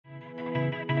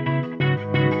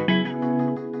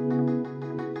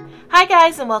Hi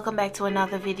guys, and welcome back to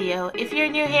another video. If you're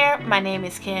new here, my name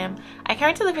is Kim. I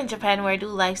currently live in Japan where I do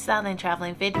lifestyle and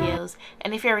traveling videos.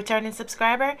 And if you're a returning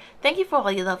subscriber, thank you for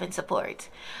all your love and support.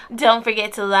 Don't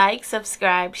forget to like,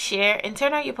 subscribe, share, and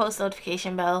turn on your post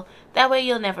notification bell. That way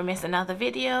you'll never miss another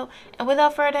video. And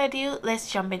without further ado,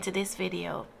 let's jump into this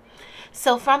video.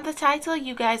 So from the title,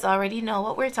 you guys already know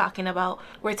what we're talking about.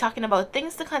 We're talking about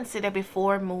things to consider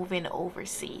before moving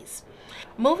overseas.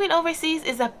 Moving overseas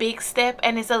is a big step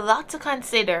and it's a lot to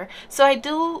consider. So I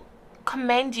do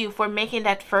commend you for making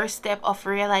that first step of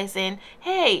realizing,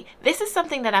 hey, this is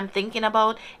something that I'm thinking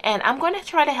about, and I'm going to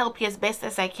try to help you as best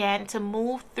as I can to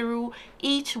move through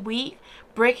each week,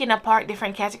 breaking apart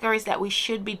different categories that we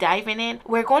should be diving in.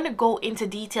 We're going to go into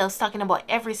details talking about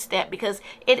every step because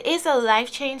it is a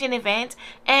life-changing event,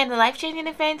 and life-changing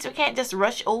events, we can't just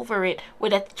rush over it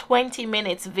with a 20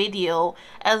 minutes video.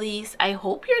 At least I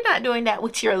hope you're not doing that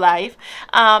with your life,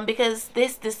 because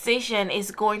this decision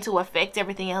is going to affect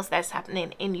everything else that's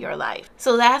happening in your life.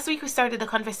 So last week we started a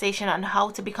conversation on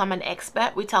how to become an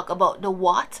expat. We talked about the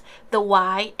what, the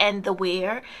why, and the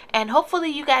where, and hopefully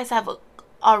you guys have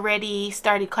already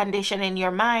started conditioning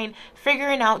your mind,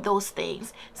 figuring out those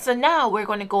things. So now we're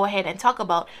going to go ahead and talk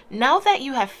about, now that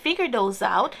you have figured those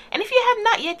out, and if you have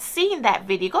not yet seen that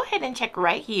video, go ahead and check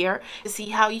right here to see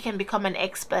how you can become an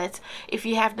expert if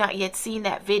you have not yet seen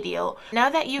that video.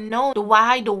 Now that you know the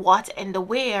why, the what, and the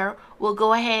where, we'll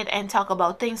go ahead and talk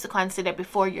about things to consider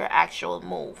before your actual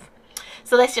move.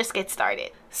 So let's just get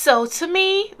started. So to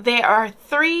me, there are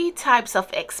three types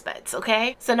of expats,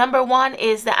 okay? So number one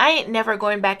is the I ain't never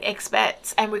going back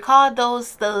expats, and we call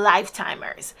those the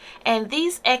lifetimers. And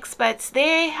these expats,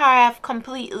 they have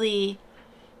completely,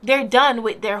 they're done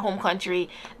with their home country.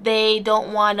 They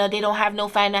don't have no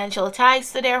financial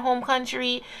ties to their home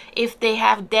country. If they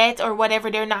have debt or whatever,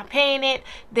 they're not paying it.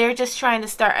 They're just trying to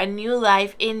start a new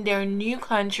life in their new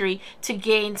country to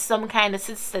gain some kind of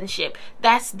citizenship.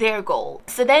 That's their goal.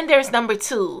 So then there's number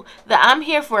two, the I'm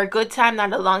here for a good time,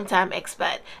 not a long time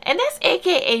expat. And that's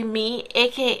aka me,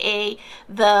 aka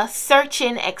the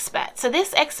searching expat. So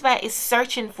this expat is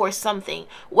searching for something,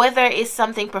 whether it's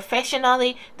something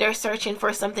professionally, they're searching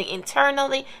for something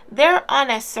internally, they're on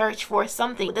a search for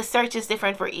something. The search is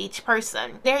different for each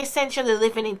person. They're essentially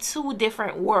living in two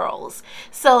different worlds.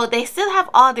 So they still have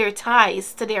all their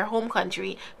ties to their home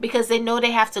country because they know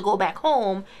they have to go back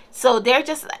home. So they're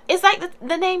just, it's like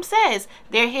the name says,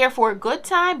 they're here for a good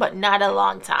time but not a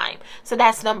long time. So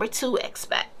that's number two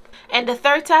expat. And the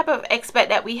third type of expat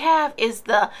that we have is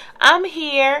the I'm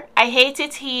here, I hate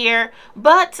it here,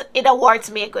 but it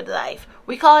awards me a good life.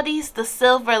 We call these the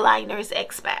silver liners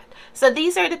expat. So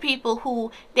these are the people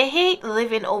who, they hate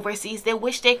living overseas. They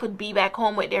wish they could be back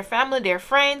home with their family, their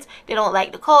friends. They don't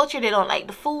like the culture, they don't like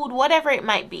the food, whatever it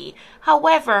might be.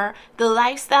 However, the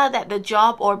lifestyle that the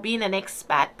job or being an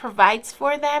expat provides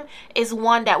for them is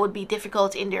one that would be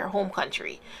difficult in their home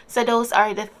country. So those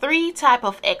are the three type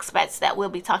of expats that we'll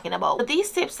be talking about. So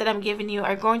these tips that I'm giving you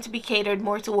are going to be catered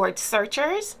more towards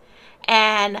searchers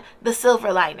and the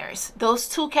silver liners. Those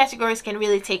two categories can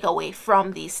really take away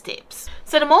from these tips.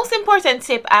 So the most important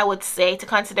tip I would say to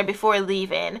consider before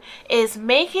leaving is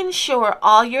making sure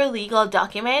all your legal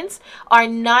documents are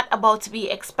not about to be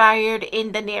expired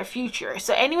in the near future.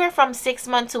 So anywhere from 6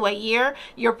 months to a year,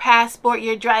 your passport,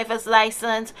 your driver's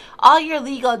license, all your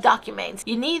legal documents,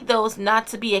 you need those not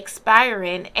to be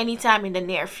expiring anytime in the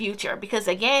near future, because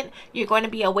again, you're going to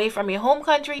be away from your home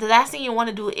country. The last thing you want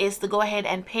to do is to go ahead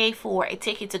and pay for a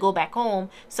ticket to go back home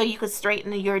so you could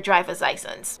straighten your driver's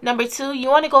license. Number two, you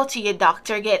want to go to your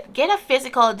doctor, get a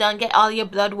physical done, get all your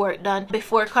blood work done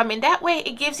before coming. That way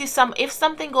it gives you some, if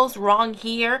something goes wrong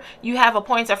here, you have a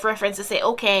point of reference to say,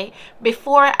 okay,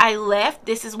 before I left,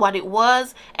 this is what it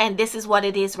was and this is what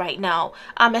it is right now.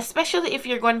 Especially if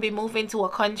you're going to be moving to a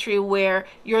country where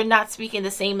you're not speaking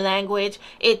the same language,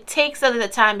 it takes a little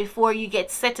time before you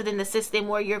get settled in the system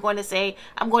where you're going to say,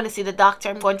 I'm going to see the doctor,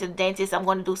 I'm going to the dentist, I'm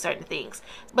going to do certain things.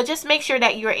 But just make sure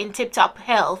that you're in tip-top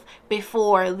health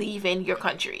before leaving your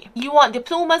country. You want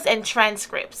diplomas and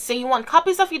transcripts. So you want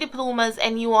copies of your diplomas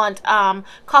and you want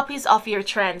copies of your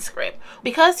transcript.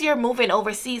 Because you're moving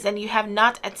overseas and you have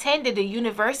not attended a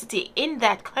university in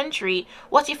that country,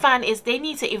 what you find is they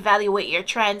need to evaluate your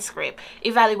transcript,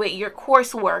 evaluate your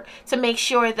coursework to make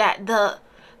sure that the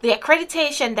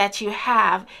accreditation that you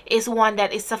have is one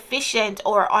that is sufficient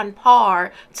or on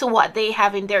par to what they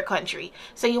have in their country.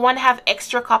 So you want to have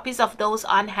extra copies of those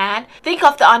on hand. Think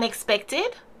of the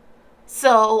unexpected.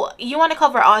 So you want to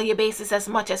cover all your bases as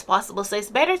much as possible. So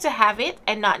it's better to have it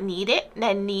and not need it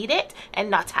than need it and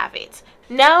not have it.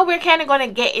 now we're kind of going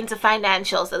to get into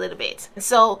financials a little bit.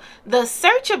 So the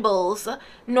searchables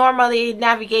normally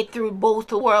navigate through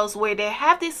both worlds, where they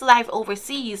have this life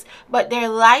overseas, but their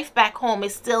life back home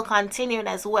is still continuing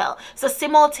as well. So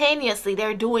simultaneously,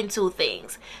 they're doing two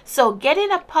things. So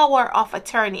getting a power of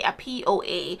attorney, a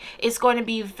POA, is going to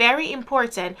be very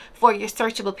important for your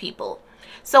searchable people.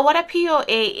 So what a POA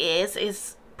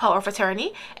is power of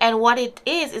attorney, and what it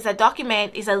is a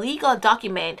document, is a legal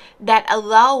document that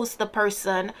allows the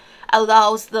person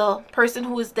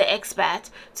who is the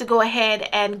expat to go ahead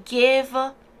and give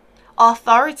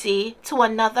authority to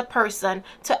another person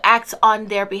to act on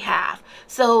their behalf.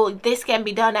 So this can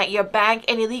be done at your bank.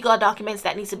 Any legal documents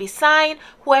that need to be signed,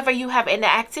 whoever you have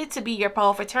enacted to be your power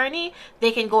of attorney,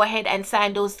 they can go ahead and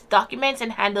sign those documents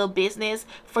and handle business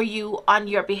for you on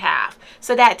your behalf.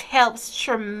 So that helps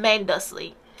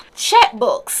tremendously.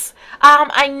 Checkbooks.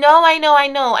 I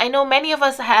know many of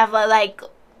us have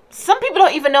some people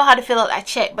don't even know how to fill out a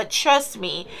check, but trust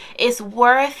me, it's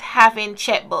worth having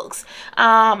checkbooks.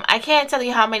 I can't tell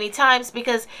you how many times,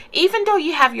 because even though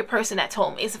you have your person at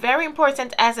home, it's very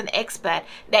important as an expat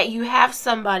that you have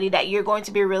somebody that you're going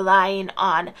to be relying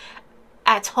on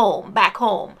at home, back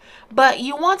home. But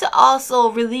you want to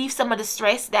also relieve some of the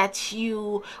stress that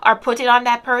you are putting on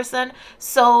that person,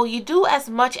 so you do as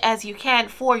much as you can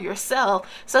for yourself.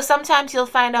 So sometimes you'll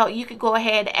find out you could go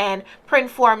ahead and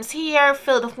print forms here,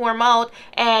 fill the form out,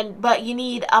 but you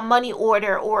need a money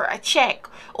order or a check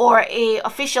or a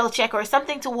official check or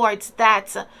something towards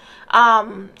that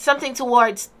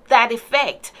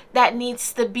effect that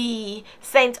needs to be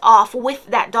sent off with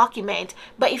that document.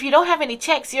 But if you don't have any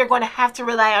checks, you're going to have to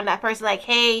rely on that person, like,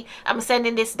 hey, I'm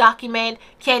sending this document,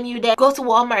 can you then go to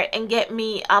Walmart and get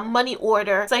me a money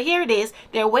order? So here it is,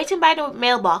 they're waiting by the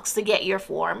mailbox to get your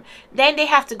form. Then they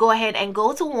have to go ahead and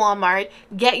go to Walmart,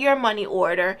 get your money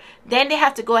order. Then they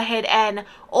have to go ahead and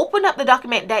open up the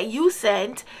document that you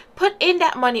sent, put in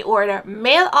that money order,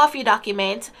 mail off your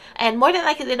document, and more than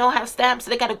likely they don't have stamps,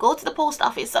 so they got to go to the post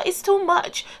office. So it's too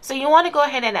much. So you want to go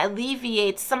ahead and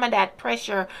alleviate some of that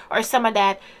pressure or some of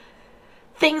that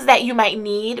things that you might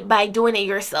need by doing it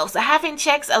yourself. So having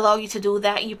checks allow you to do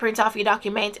that. You print off your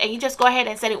document and you just go ahead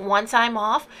and send it one time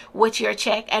off with your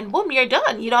check, and boom, you're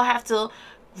done. You don't have to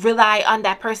rely on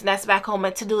that person that's back home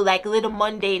to do like little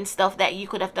mundane stuff that you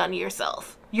could have done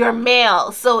yourself. Your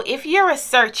mail. So if you're a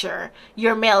searcher,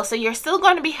 your mail, so you're still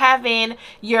going to be having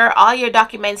all your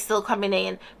documents still coming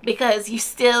in, because you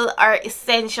still are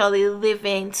essentially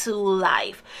living to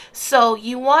life. So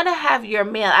you want to have your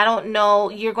mail. I don't know,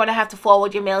 you're going to have to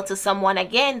forward your mail to someone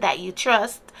again that you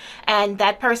trust, and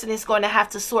that person is going to have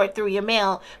to sort through your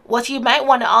mail. What you might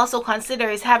want to also consider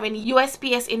is having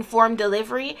USPS informed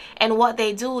delivery, and what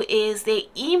they do is they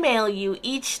email you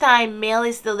each time mail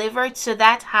is delivered to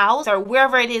that house or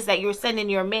wherever it is that you're sending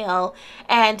your mail,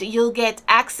 and you'll get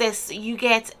access, you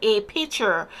get a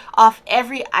picture of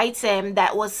every item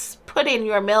that was put in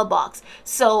your mailbox.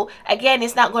 So again,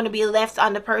 it's not going to be left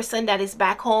on the person that is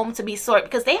back home to be sorted,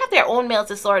 because they have their own mail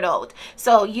to sort out.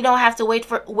 So you don't have to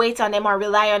wait on them or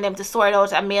rely on them to sort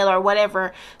out a mail or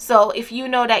whatever. So if you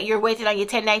know that you're waiting on your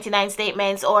 1099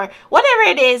 statements or whatever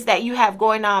it is that you have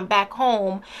going on back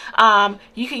home,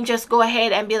 you can just go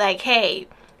ahead and be like, hey,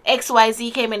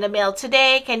 XYZ came in the mail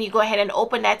today, can you go ahead and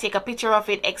open that, take a picture of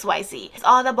it, XYZ. It's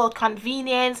all about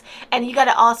convenience, and you got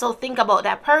to also think about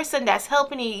that person that's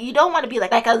helping you. You don't want to be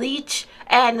like a leech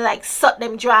and like suck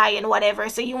them dry and whatever.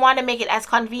 So you want to make it as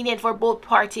convenient for both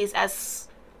parties as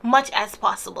much as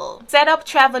possible. Set up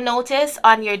travel notice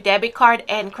on your debit card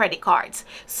and credit cards.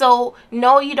 So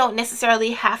no, you don't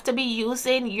necessarily have to be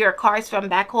using your cards from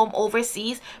back home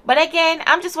overseas, but again,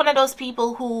 I'm just one of those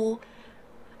people who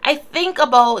I think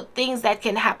about things that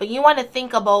can happen. You want to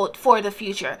think about for the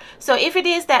future. So if it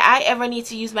is that I ever need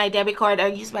to use my debit card or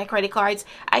use my credit cards,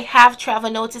 I have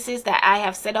travel notices that I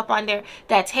have set up on there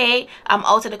that, hey, I'm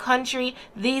out of the country.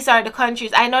 These are the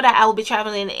countries. I know that I will be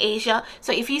traveling in Asia.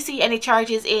 So if you see any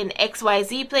charges in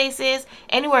XYZ places,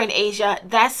 anywhere in Asia,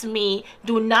 that's me.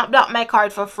 Do not block my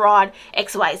card for fraud,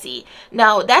 XYZ.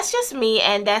 Now, that's just me,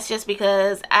 and that's just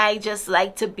because I just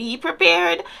like to be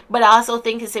prepared. But I also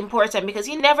think it's important because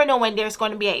you never know when there's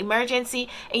going to be an emergency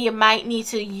and you might need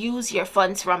to use your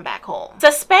funds from back home.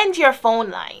 Suspend your phone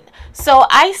line. So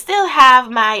I still have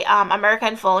my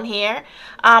American phone here.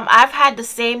 I've had the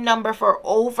same number for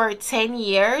over 10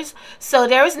 years, so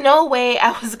there was no way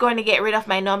I was going to get rid of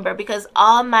my number because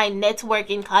all my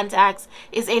networking contacts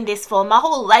is in this phone. My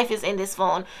whole life is in this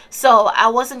phone, so I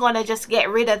wasn't going to just get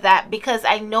rid of that because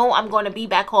I know I'm going to be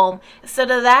back home. So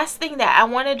the last thing that I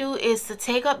want to do is to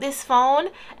take up this phone,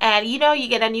 and you know, you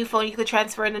get a new phone, you could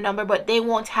transfer the number, but they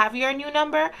won't have your new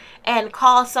number, and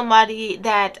call somebody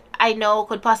that I know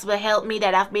could possibly help me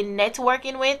that I've been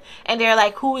networking with, and they're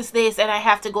like, who is this? And I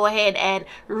have to go ahead and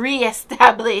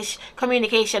re-establish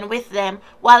communication with them.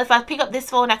 While if I pick up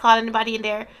this phone, I call anybody in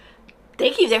there,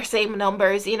 they keep their same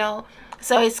numbers, you know.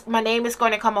 So it's, my name is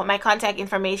going to come up, my contact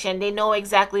information. They know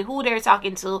exactly who they're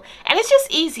talking to, and it's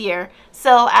just easier.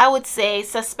 So I would say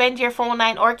suspend your phone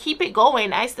line or keep it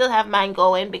going. I still have mine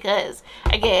going because,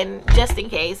 again, just in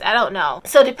case, I don't know.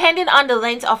 So depending on the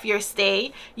length of your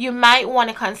stay, you might want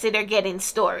to consider getting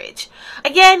storage.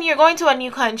 Again, you're going to a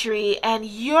new country and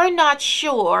you're not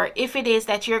sure if it is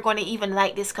that you're going to even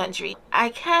like this country. I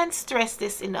can't stress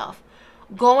this enough.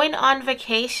 Going on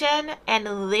vacation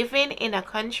and living in a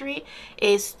country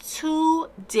is two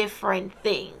different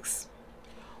things.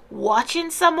 Watching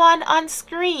someone on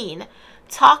screen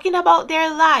talking about their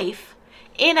life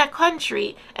in a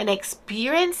country and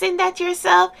experiencing that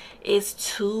yourself is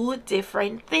two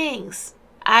different things.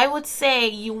 I would say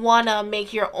you want to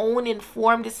make your own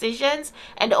informed decisions,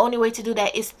 and the only way to do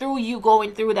that is through you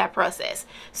going through that process.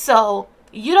 So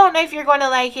you don't know if you're going to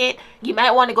like it. You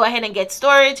might want to go ahead and get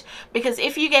storage, because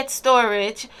if you get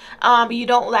storage, you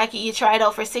don't like it, you try it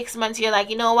out for 6 months, you're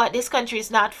like, you know what, this country is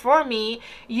not for me,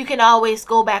 you can always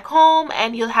go back home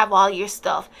and you'll have all your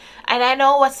stuff. And I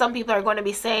know what some people are going to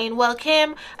be saying, well,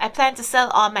 Kim, I plan to sell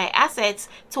all my assets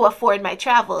to afford my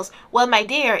travels. Well, my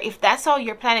dear, if that's how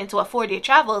you're planning to afford your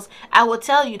travels, I will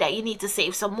tell you that you need to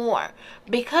save some more.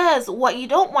 Because what you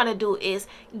don't want to do is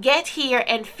get here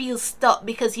and feel stuck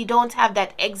because you don't have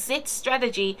that exit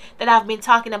strategy that I've been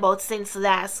talking about since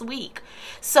last week.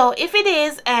 So if it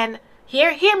is, and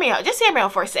hear me out, just hear me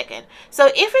out for a second. So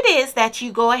if it is that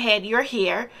you go ahead, you're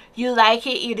here, you like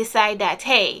it, you decide that,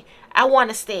 hey, I want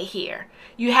to stay here.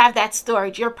 You have that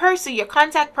storage. Your person, your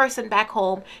contact person back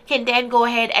home can then go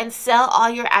ahead and sell all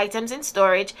your items in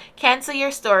storage, cancel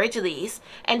your storage lease,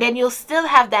 and then you'll still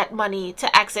have that money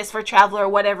to access for travel or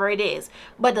whatever it is.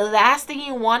 But the last thing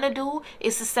you want to do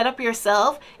is to set up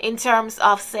yourself in terms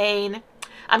of saying,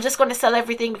 I'm just going to sell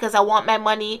everything because I want my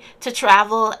money to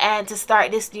travel and to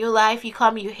start this new life. You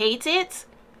come, you hate it,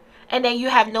 and then you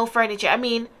have no furniture. I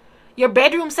mean, your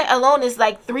bedroom set alone is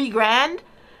like $3,000.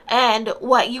 And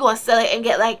what, you gonna sell it and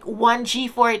get like 1G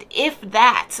for it, if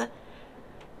that?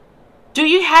 Do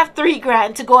you have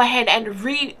 $3,000 to go ahead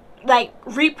and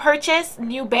repurchase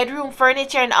new bedroom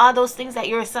furniture and all those things that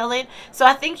you're selling? So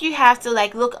I think you have to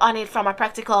like look on it from a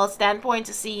practical standpoint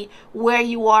to see where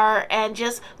you are and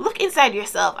just look inside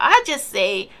yourself. I just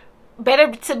say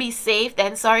better to be safe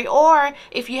than sorry. Or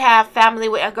if you have family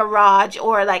with a garage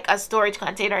or like a storage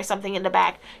container or something in the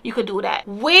back, you could do that.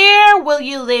 Where will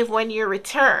you live when you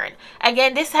return?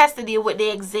 Again, this has to deal with the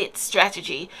exit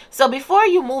strategy. So before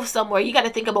you move somewhere, you got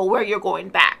to think about where you're going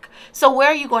back. So where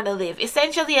are you going to live?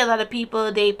 Essentially, a lot of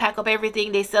people, they pack up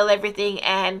everything, they sell everything,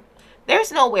 and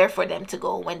there's nowhere for them to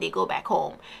go when they go back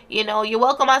home. You know, you're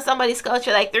welcome on somebody's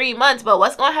culture like 3 months, but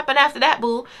what's going to happen after that,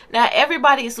 boo? Now,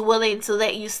 everybody is willing to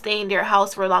let you stay in their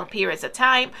house for long periods of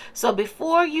time. So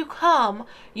before you come,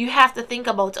 you have to think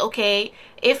about, okay,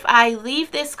 if I leave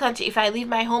this country, if I leave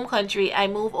my home country, I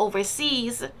move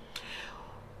overseas,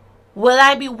 will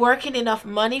I be working enough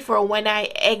money for when I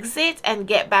exit and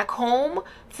get back home,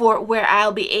 for where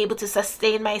I'll be able to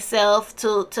sustain myself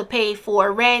to pay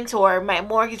for rent or my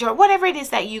mortgage or whatever it is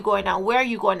that you're going on? Where are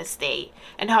you going to stay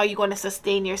and how are you going to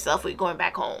sustain yourself with going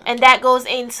back home? And that goes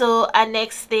into a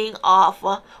next thing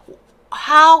of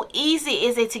how easy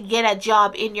is it to get a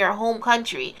job in your home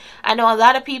country? I know a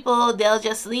lot of people, they'll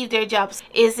just leave their jobs.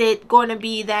 Is it going to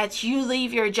be that you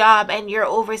leave your job and you're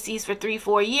overseas for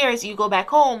 3-4 years, you go back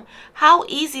home? How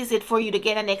easy is it for you to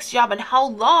get a next job, and how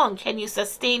long can you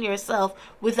sustain yourself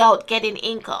without getting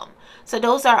income? So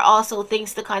those are also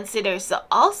things to consider. So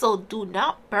also do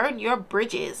not burn your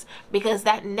bridges, because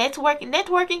that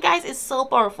networking, guys, is so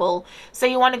powerful. So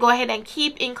you want to go ahead and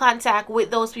keep in contact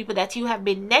with those people that you have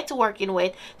been networking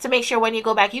with to make sure when you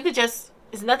go back, you could just,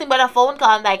 it's nothing but a phone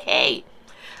call like, hey,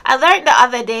 I learned the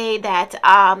other day that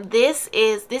this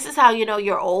is how you know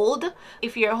you're old,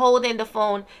 if you're holding the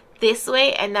phone this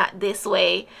way and not this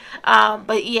way.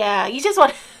 But yeah, you just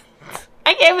want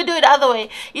I can't even do it the other way.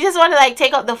 You just want to like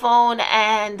take up the phone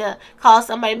and call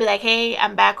somebody and be like, hey,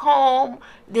 I'm back home,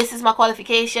 this is my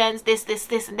qualifications, this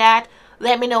and that.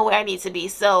 let me know where I need to be.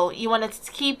 So you want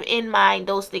to keep in mind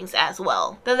those things as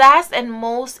well. The last and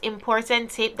most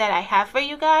important tip that I have for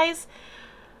you guys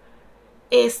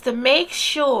is to make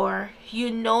sure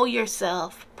you know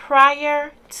yourself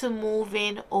prior to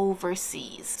moving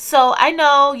overseas. So I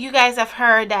know you guys have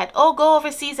heard that, oh, go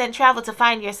overseas and travel to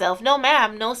find yourself. No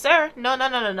ma'am, no sir,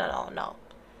 no.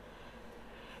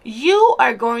 You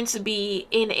are going to be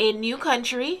in a new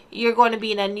country. You're going to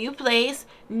be in a new place,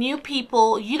 new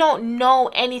people. You don't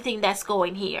know anything that's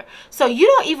going here. So you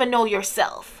don't even know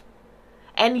yourself.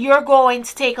 And you're going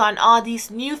to take on all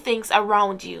these new things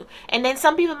around you. And then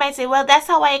some people might say, well, that's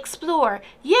how I explore.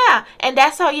 Yeah, and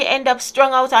that's how you end up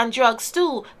strung out on drugs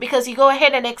too. Because you go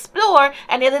ahead and explore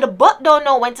and your little butt don't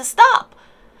know when to stop.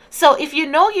 So if you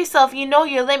know yourself, you know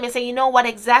your limits, and you know what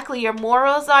exactly your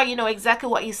morals are, you know exactly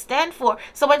what you stand for.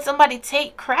 So when somebody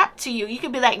take crap to you, you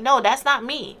can be like, no, that's not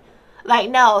me. Like,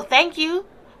 no, thank you,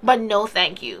 but no,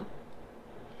 thank you.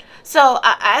 So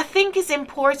I think it's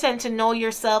important to know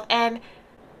yourself, and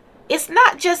it's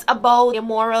not just about your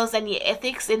morals and your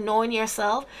ethics and knowing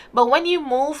yourself, but when you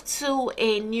move to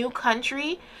a new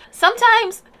country,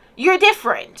 sometimes you're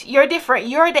different. You're different.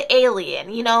 You're the alien,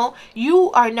 you know.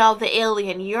 You are now the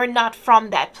alien. You're not from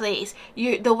that place.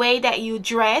 The way that you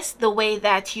dress, the way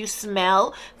that you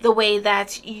smell, the way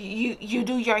that you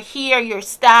do your hair, your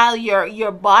style,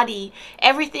 your body,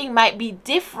 everything might be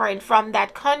different from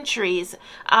that country's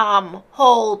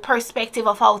whole perspective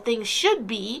of how things should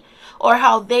be or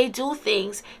how they do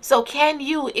things. So can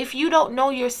you, if you don't know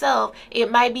yourself,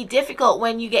 it might be difficult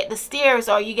when you get the stares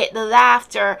or you get the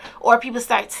laughter or people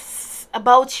start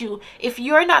about you. If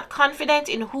you're not confident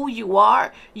in who you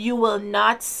are, you will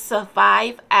not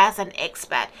survive as an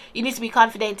expat. You need to be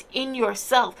confident in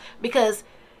yourself, because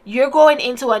you're going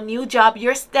into a new job.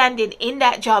 You're standing in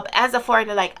that job as a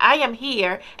foreigner, like, I am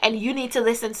here and you need to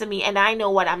listen to me and I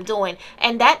know what I'm doing.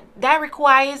 And that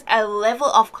requires a level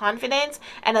of confidence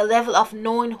and a level of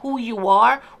knowing who you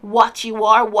are, what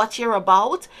you're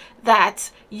about, that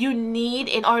you need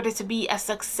in order to be a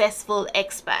successful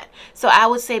expat. So I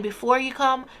would say, before you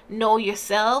come, know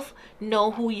yourself,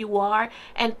 know who you are,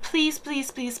 and please,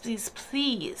 please, please, please,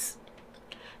 please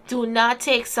do not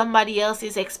take somebody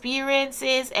else's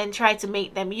experiences and try to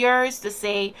make them yours, to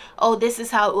say, oh, this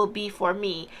is how it will be for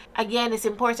me. Again, it's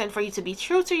important for you to be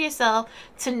true to yourself,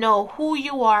 to know who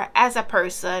you are as a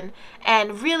person.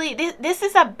 And really, this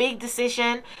is a big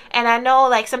decision. And I know,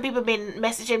 like, some people have been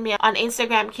messaging me on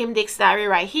Instagram, KimDix Diary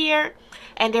right here,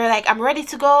 and they're like, I'm ready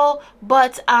to go,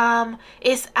 but I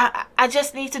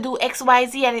just need to do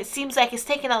XYZ, and it seems like it's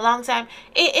taking a long time.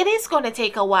 It is going to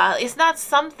take a while. It's not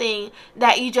something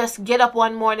that you just get up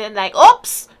one morning and like,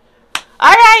 oops,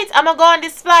 all right, I'm gonna go on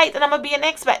this flight and I'm gonna be an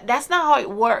expat. That's not how it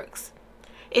works.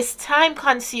 It's time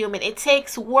consuming. It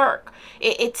takes work.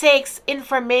 It takes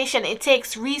information. It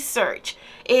takes research.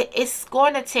 It's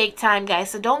going to take time,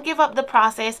 guys. So don't give up the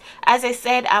process. As I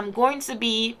said, I'm going to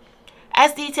be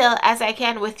as detailed as I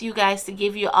can with you guys to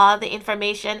give you all the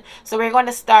information. So we're going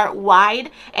to start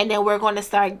wide, and then we're going to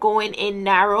start going in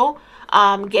narrow,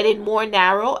 getting more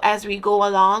narrow as we go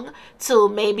along, to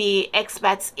maybe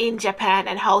expats in Japan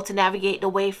and how to navigate the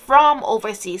way from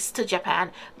overseas to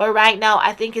Japan. But right now,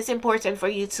 I think it's important for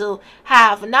you to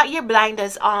have not your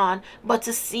blinders on, but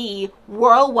to see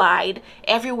worldwide,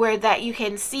 everywhere that you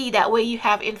can see. That way you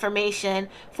have information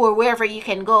for wherever you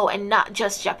can go, and not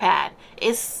just Japan.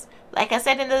 It's like I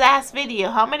said in the last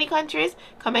video, how many countries?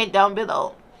 Comment down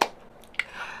below.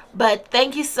 But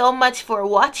thank you so much for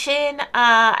watching.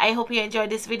 I hope you enjoyed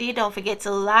this video. Don't forget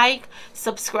to like,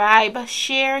 subscribe,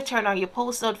 share, turn on your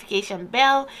post notification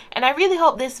bell. And I really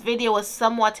hope this video was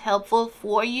somewhat helpful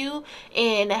for you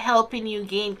in helping you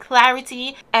gain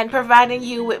clarity and providing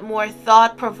you with more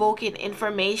thought-provoking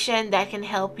information that can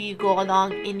help you go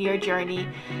along in your journey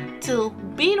to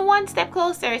being one step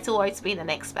closer towards being an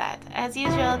expat. As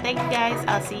usual, thank you guys.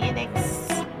 I'll see you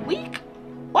next week.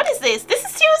 What is this? This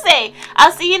is Tuesday.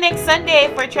 I'll see you next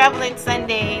Sunday for Traveling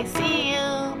Sunday. See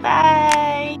you.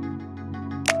 Bye.